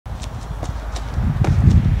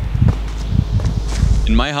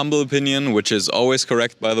In my humble opinion, which is always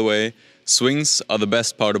correct by the way, swings are the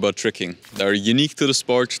best part about tricking. They're unique to the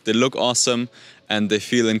sport, they look awesome, and they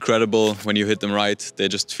feel incredible when you hit them right. They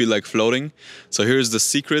just feel like floating. So here's the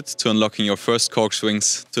secret to unlocking your first cork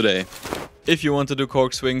swings today. If you want to do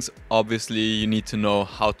cork swings, obviously you need to know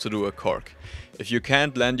how to do a cork. If you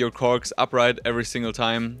can't land your corks upright every single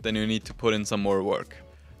time, then you need to put in some more work.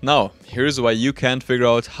 Now, here's why you can't figure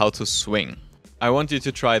out how to swing. I want you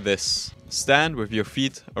to try this. Stand with your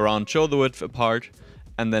feet around shoulder width apart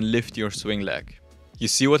and then lift your swing leg. You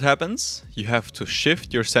see what happens? You have to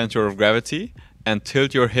shift your center of gravity and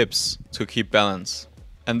tilt your hips to keep balance.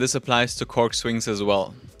 And this applies to cork swings as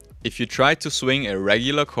well. If you try to swing a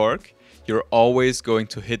regular cork, you're always going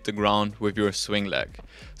to hit the ground with your swing leg.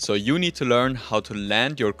 So you need to learn how to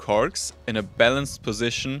land your corks in a balanced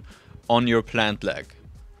position on your plant leg.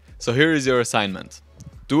 So here is your assignment.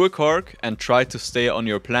 Do a cork and try to stay on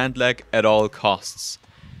your plant leg at all costs.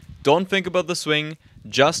 Don't think about the swing,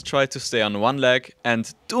 just try to stay on one leg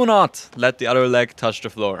and do not let the other leg touch the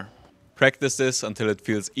floor. Practice this until it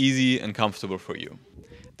feels easy and comfortable for you.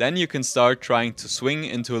 Then you can start trying to swing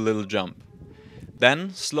into a little jump.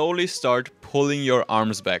 Then slowly start pulling your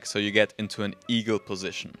arms back so you get into an eagle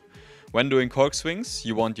position. When doing cork swings,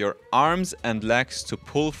 you want your arms and legs to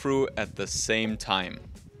pull through at the same time.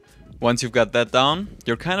 Once you've got that down,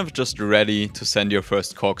 you're kind of just ready to send your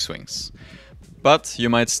first cork swings. But you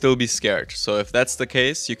might still be scared, so if that's the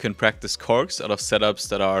case, you can practice corks out of setups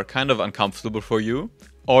that are kind of uncomfortable for you,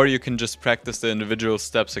 or you can just practice the individual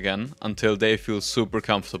steps again until they feel super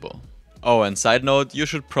comfortable. Oh, and side note, you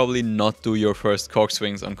should probably not do your first cork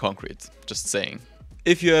swings on concrete, just saying.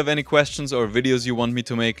 If you have any questions or videos you want me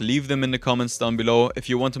to make, leave them in the comments down below. If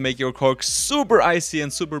you want to make your cork super icy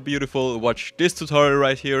and super beautiful, watch this tutorial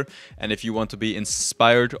right here. And if you want to be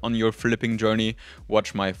inspired on your flipping journey,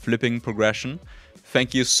 watch my flipping progression.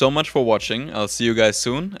 Thank you so much for watching. I'll see you guys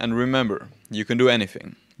soon. And remember, you can do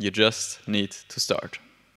anything. You just need to start.